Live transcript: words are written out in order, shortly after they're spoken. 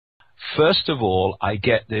first of all, I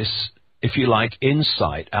get this, if you like,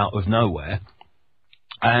 insight out of nowhere.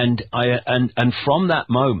 And from that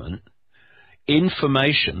moment,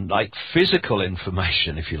 information, like physical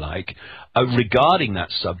information, if you like, regarding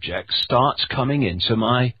that subject starts coming into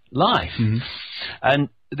my life. Mm-hmm. And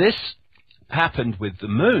this happened with the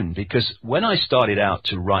moon, because when I started out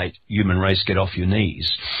to write Human Race, Get Off Your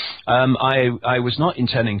Knees, I was not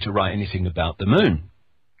intending to write anything about the moon.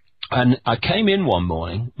 And I came in one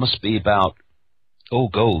morning, must be about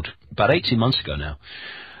 18 months ago now,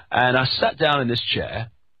 and I sat down in this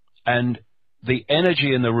chair, and the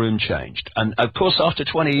energy in the room changed. And, of course, after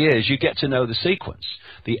 20 years, you get to know the sequence.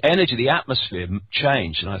 The energy, the atmosphere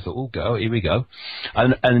changed, and I thought, here we go.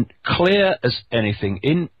 And clear as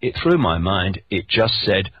anything, through my mind, it just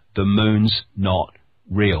said, the moon's not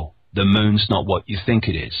real. The moon's not what you think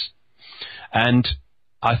it is. And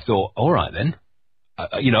I thought, all right then.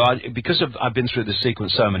 Because I've been through the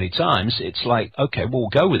sequence so many times, it's like, okay, we'll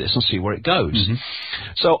go with this and see where it goes. Mm-hmm.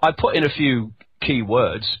 So I put in a few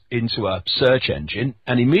keywords into a search engine,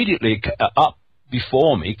 and immediately up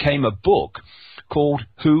before me came a book called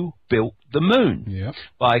Who Built the Moon? Yep.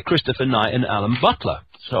 By Christopher Knight and Alan Butler.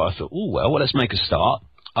 So I thought, well, let's make a start.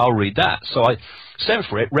 I'll read that. So I sent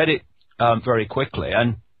for it, read it very quickly,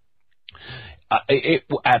 and it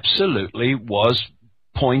absolutely was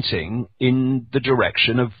pointing in the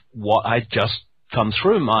direction of what I'd just come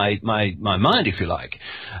through my mind, if you like.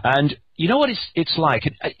 And you know what it's like?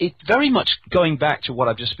 It very much going back to what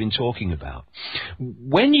I've just been talking about.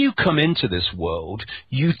 When you come into this world,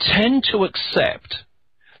 you tend to accept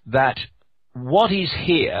that what is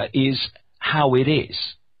here is how it is.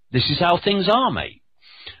 This is how things are, mate.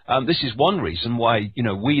 This is one reason why,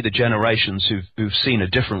 we, the generations who've seen a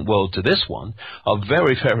different world to this one, are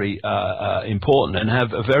very, very important and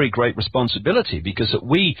have a very great responsibility, because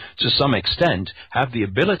we, to some extent, have the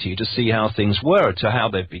ability to see how things were, to how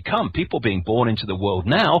they've become. People being born into the world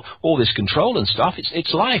now, all this control and stuff,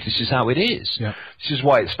 it's life. This is how it is. Yeah. This is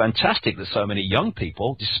why it's fantastic that so many young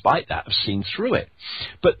people, despite that, have seen through it.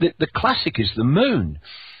 But the classic is the moon.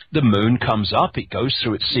 The moon comes up. It goes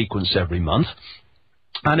through its sequence every month.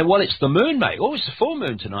 And, well, it's the moon, mate. Oh, it's the full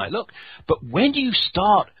moon tonight, look. But when you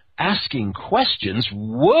start asking questions,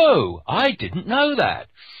 whoa, I didn't know that.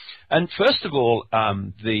 And first of all,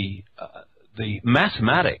 the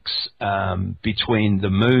mathematics between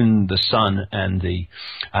the moon, the sun, and the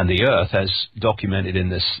Earth, as documented in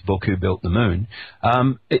this book, Who Built the Moon,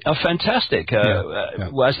 are fantastic.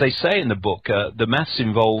 As they say in the book, the maths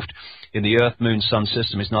involved in the Earth, Moon, Sun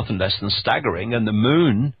system is nothing less than staggering, and the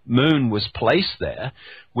moon was placed there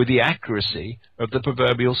with the accuracy of the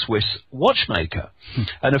proverbial Swiss watchmaker.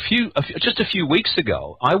 And just a few weeks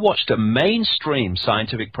ago, I watched a mainstream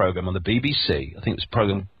scientific program on the BBC. I think it was a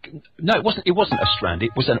program. No, it wasn't a strand.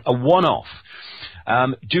 It was a one-off.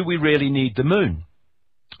 Do we really need the moon?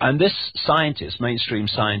 And this scientist, mainstream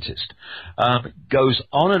scientist, goes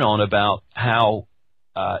on and on about how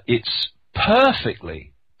it's perfectly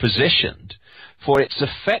positioned for its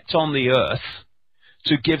effect on the Earth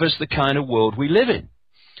to give us the kind of world we live in.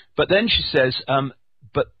 But then she says,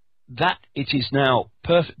 but that it is now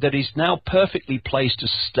perfectly placed to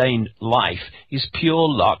sustain life is pure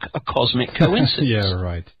luck, a cosmic coincidence. Yeah,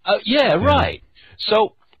 right. Right.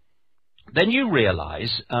 So then you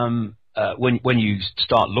realize when you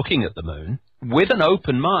start looking at the moon, with an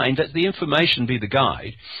open mind, let the information be the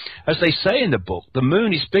guide. As they say in the book, the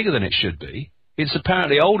moon is bigger than it should be. It's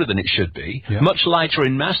apparently older than it should be, much lighter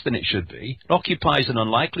in mass than it should be, it occupies an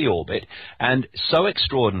unlikely orbit, and so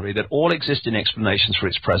extraordinary that all existing explanations for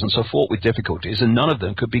its presence are fraught with difficulties, and none of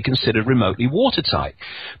them could be considered remotely watertight.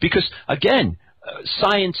 Because, again,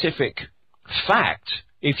 scientific fact,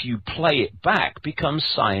 if you play it back, becomes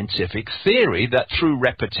scientific theory that through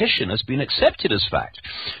repetition has been accepted as fact.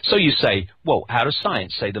 So you say, well, how does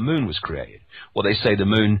science say the moon was created? Well, they say the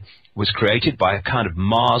moon was created by a kind of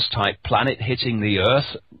Mars-type planet hitting the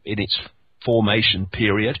Earth in its formation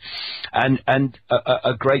period, and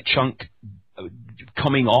a great chunk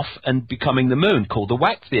coming off and becoming the moon, called the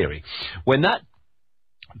Wack theory. When that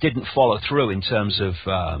didn't follow through in terms of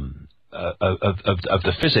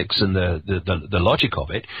the physics and the logic of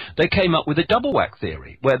it, they came up with a double whack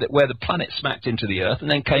theory, where the planet smacked into the Earth and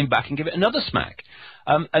then came back and gave it another smack.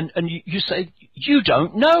 And you say, you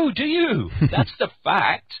don't know, do you? That's the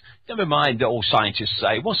fact. Never mind that all scientists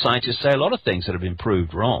say. Well, scientists say a lot of things that have been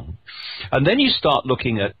proved wrong. And then you start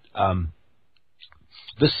looking at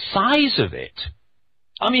the size of it.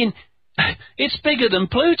 I mean, it's bigger than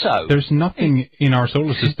Pluto. There's nothing in our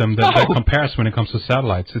solar system that compares when it comes to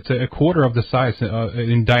satellites. It's a quarter of the size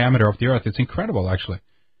in diameter of the Earth. It's incredible, actually.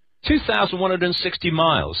 2,160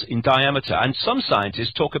 miles in diameter, and some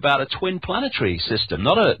scientists talk about a twin planetary system,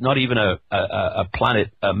 not even a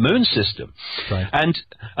planet moon system. Right.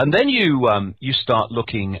 And then you start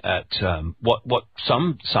looking at what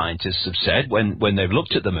some scientists have said when they've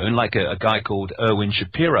looked at the moon, like a guy called Erwin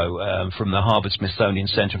Shapiro from the Harvard-Smithsonian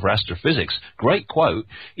Center for Astrophysics. Great quote.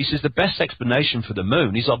 He says the best explanation for the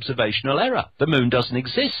moon is observational error. The moon doesn't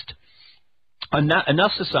exist. And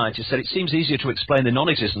NASA scientists said it seems easier to explain the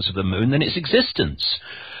non-existence of the moon than its existence.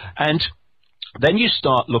 And then you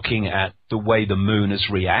start looking at the way the moon has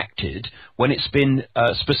reacted when it's been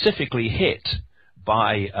specifically hit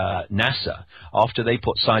by NASA after they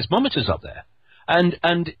put seismometers up there. And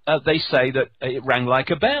they say that it rang like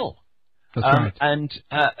a bell. That's right. And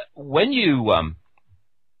when you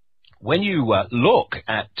look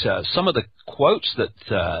at some of the quotes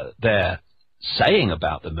that they're saying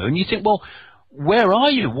about the moon, you think, well, where are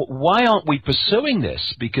you? Why aren't we pursuing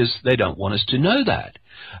this? Because they don't want us to know that.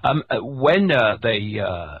 When they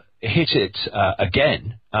hit it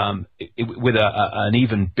again with an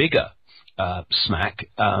even bigger smack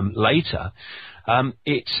later,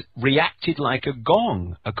 it reacted like a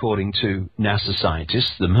gong, according to NASA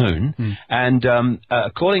scientists, the moon. And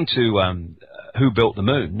according to Who Built the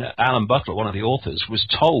Moon, Alan Butler, one of the authors, was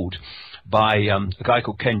told by a guy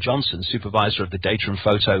called Ken Johnson, supervisor of the Data and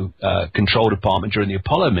Photo Control Department during the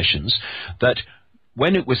Apollo missions, that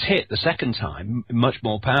when it was hit the second time, much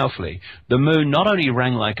more powerfully, the moon not only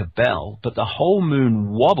rang like a bell, but the whole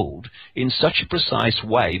moon wobbled in such a precise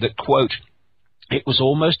way that, quote, it was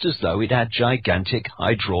almost as though it had gigantic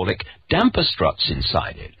hydraulic damper struts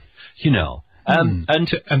inside it, you know. And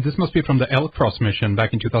this must be from the L-Cross mission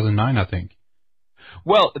back in 2009, I think.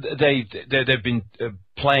 Well, they've been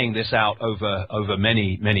playing this out over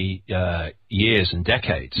many years and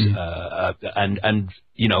decades, and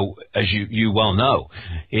you know, as you well know,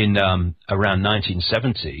 in around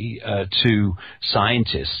 1970, two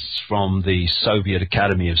scientists from the Soviet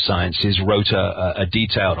Academy of Sciences wrote a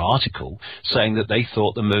detailed article saying that they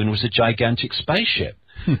thought the moon was a gigantic spaceship,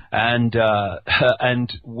 and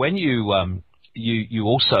when you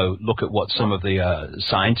also look at what some of the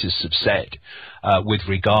scientists have said with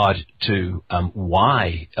regard to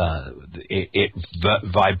why it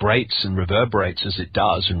vibrates and reverberates as it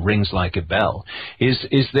does and rings like a bell,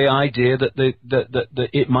 is the idea that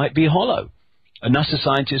it might be hollow. A NASA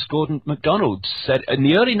scientist, Gordon MacDonald, said in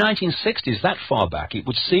the early 1960s, that far back, it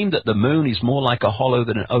would seem that the moon is more like a hollow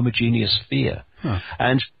than an homogeneous sphere.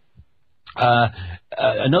 And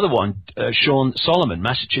another one, Sean Solomon,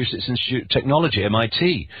 Massachusetts Institute of Technology,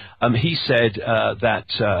 MIT, he said that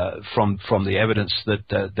from the evidence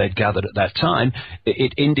that they'd gathered at that time,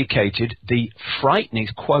 it indicated the frightening,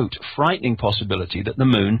 quote, frightening possibility that the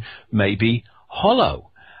moon may be hollow.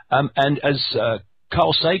 And as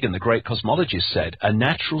Carl Sagan, the great cosmologist, said, a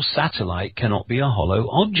natural satellite cannot be a hollow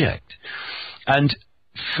object. And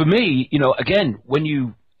for me, you know, again, when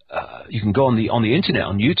you can go on the internet,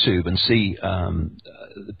 on YouTube, and see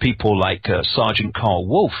people like Sergeant Carl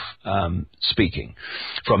Wolf speaking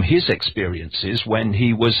from his experiences when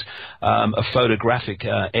he was a photographic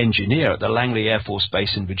engineer at the Langley Air Force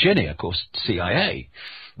Base in Virginia, of course, CIA,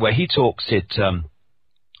 where he talks at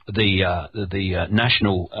the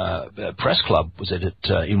National Press Club, was it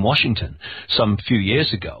in Washington some few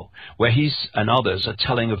years ago, where he's and others are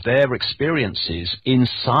telling of their experiences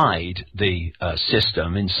inside the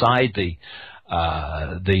system, inside the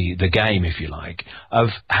game, if you like, of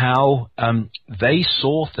how they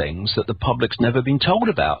saw things that the public's never been told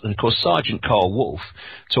about. And of course, Sergeant Carl Wolf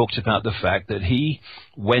talked about the fact that he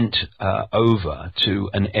went over to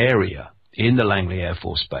an area in the Langley Air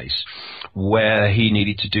Force Base where he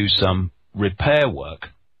needed to do some repair work,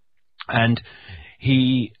 and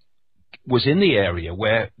he was in the area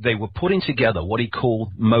where they were putting together what he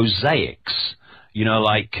called mosaics, you know,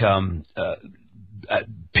 like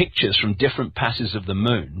pictures from different passes of the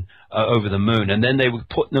moon, over the moon, and then they were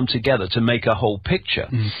putting them together to make a whole picture.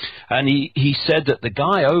 And he said that the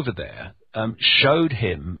guy over there showed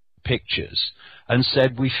him pictures and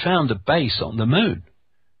said, we found a base on the moon.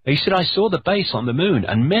 He said, I saw the base on the moon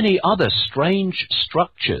and many other strange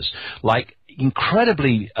structures, like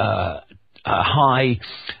incredibly high,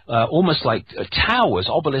 almost like towers,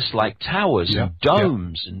 obelisk-like towers, and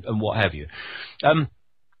domes, and what have you.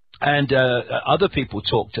 And other people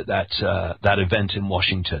talked at that event in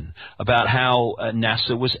Washington about how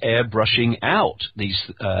NASA was airbrushing out these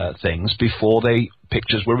things before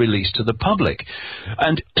pictures were released to the public.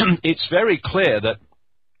 And it's very clear that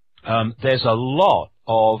there's a lot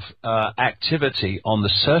of activity on the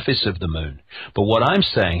surface of the moon. But what I'm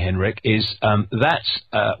saying, Henrik, is that's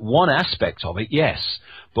one aspect of it, yes.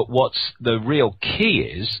 But what's the real key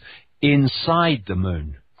is inside the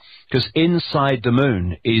moon, because inside the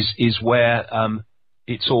moon is where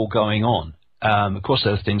it's all going on. Of course,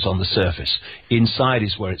 there are things on the surface. Inside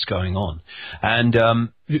is where it's going on, and do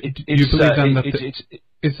you believe then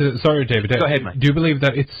that sorry, David. Go ahead, mate. Do you believe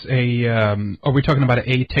that it's a? Are we talking about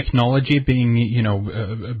a technology being,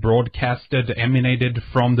 broadcasted, emanated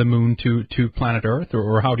from the moon to planet Earth,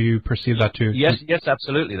 or how do you perceive that? Yes,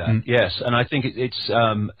 absolutely that. Yes, and I think it's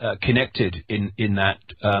connected in that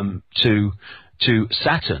to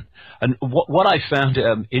Saturn. And what I found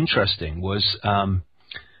interesting was.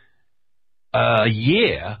 A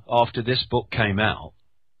year after this book came out,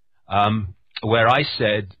 where I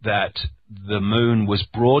said that the moon was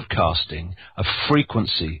broadcasting a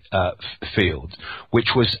frequency field, which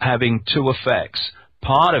was having two effects.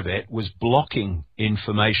 Part of it was blocking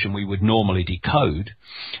information we would normally decode,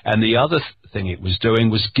 and the other thing it was doing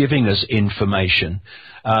was giving us information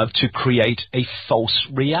to create a false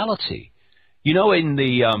reality. You know, in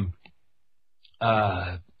the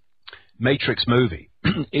Matrix movie,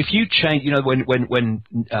 if you change, when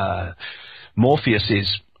Morpheus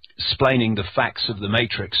is explaining the facts of the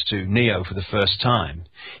Matrix to Neo for the first time,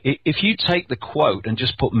 if you take the quote and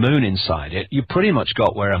just put moon inside it, you pretty much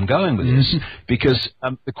got where I'm going with this, because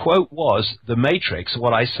the quote was, the Matrix,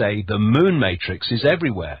 what I say, the moon matrix is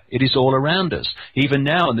everywhere. It is all around us, even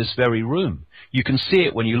now in this very room. You can see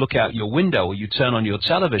it when you look out your window or you turn on your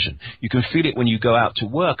television. You can feel it when you go out to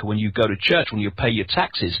work or when you go to church, when you pay your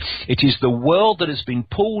taxes. It is the world that has been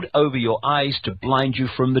pulled over your eyes to blind you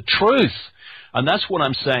from the truth. And that's what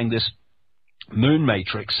I'm saying this moon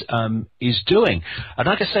matrix is doing. And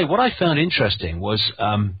like I say, what I found interesting was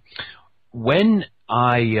when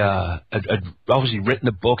I had obviously written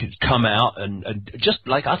the book, it had come out, and just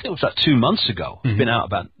like, I think it was like 2 months ago. It's been out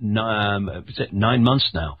about 9 months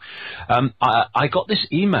now. I got this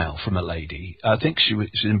email from a lady, I think she was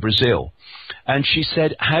in Brazil, and she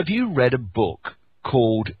said, have you read a book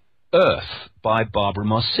called Earth by Barbara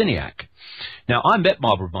Marciniak? Now, I met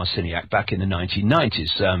Barbara Marciniak back in the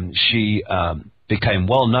 1990s. She became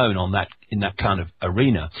well known in that kind of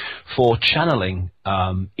arena for channeling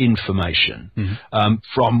information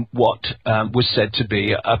from what was said to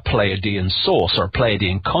be a Pleiadian source or a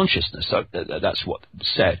Pleiadian consciousnness. So that's what was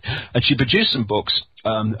said. And she produced some books.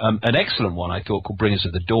 An excellent one, I thought, called Bringers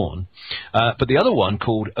of the Dawn. But the other one,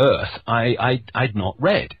 called Earth, I'd not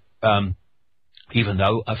read, even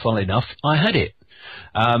though, funnily enough, I had it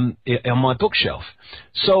on my bookshelf.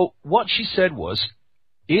 So what she said was,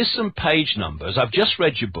 here's some page numbers. I've just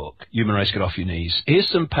read your book, Human Race Get Off Your Knees. Here's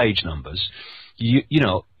some page numbers.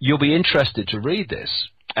 You'll be interested to read this.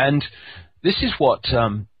 And this is what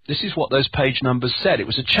those page numbers said. It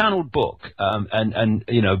was a channeled book, and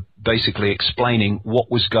basically explaining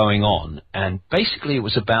what was going on. And basically, it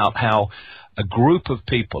was about how a group of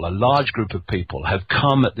people, a large group of people, have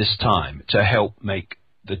come at this time to help make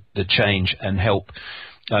the change and help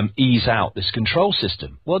ease out this control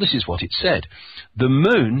system. Well, this is what it said. The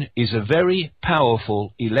moon is a very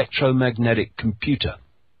powerful electromagnetic computer.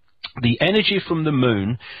 The energy from the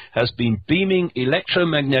moon has been beaming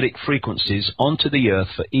electromagnetic frequencies onto the Earth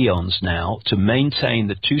for eons now to maintain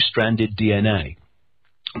the two-stranded DNA.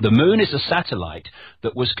 The moon is a satellite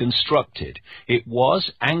that was constructed. It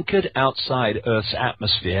was anchored outside Earth's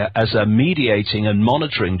atmosphere as a mediating and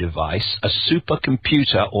monitoring device, a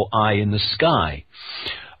supercomputer or eye in the sky.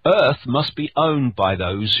 Earth must be owned by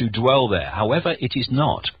those who dwell there. However, it is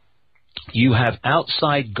not. You have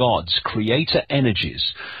outside gods, creator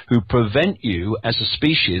energies, who prevent you as a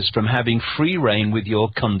species from having free reign with your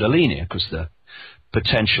kundalini, because the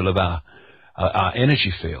potential of our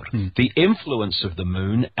energy field. The influence of the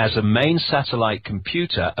moon as a main satellite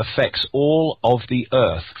computer affects all of the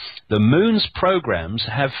Earth. The moon's programs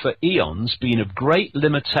have for eons been of great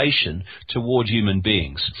limitation toward human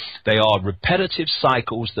beings. They are repetitive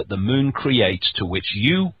cycles that the moon creates to which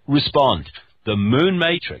you respond. The moon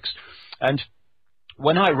matrix. And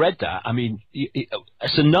when I read that, I mean,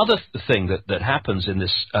 it's another thing that happens in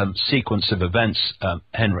this sequence of events,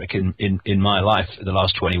 Henrik, in my life for the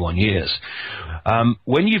last 21 years.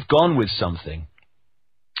 When you've gone with something,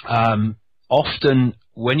 often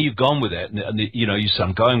when you've gone with it, and you say,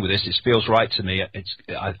 I'm going with this, it feels right to me,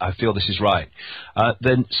 I feel this is right,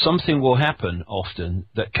 then something will happen often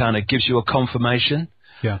that kind of gives you a confirmation.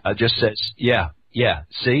 Yeah. Just says, yeah,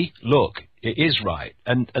 see, look, it is right.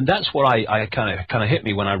 And that's what I kind of hit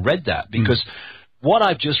me when I read that, because what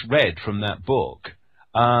I've just read from that book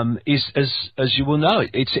is, as you will know,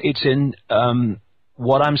 it's in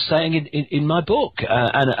what I'm saying in my book,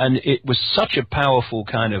 and it was such a powerful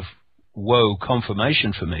kind of whoa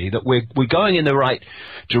confirmation for me that we're going in the right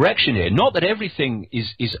direction here. Not that everything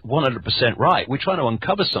is 100% right. We're trying to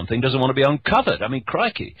uncover something doesn't want to be uncovered. I mean,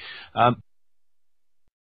 crikey.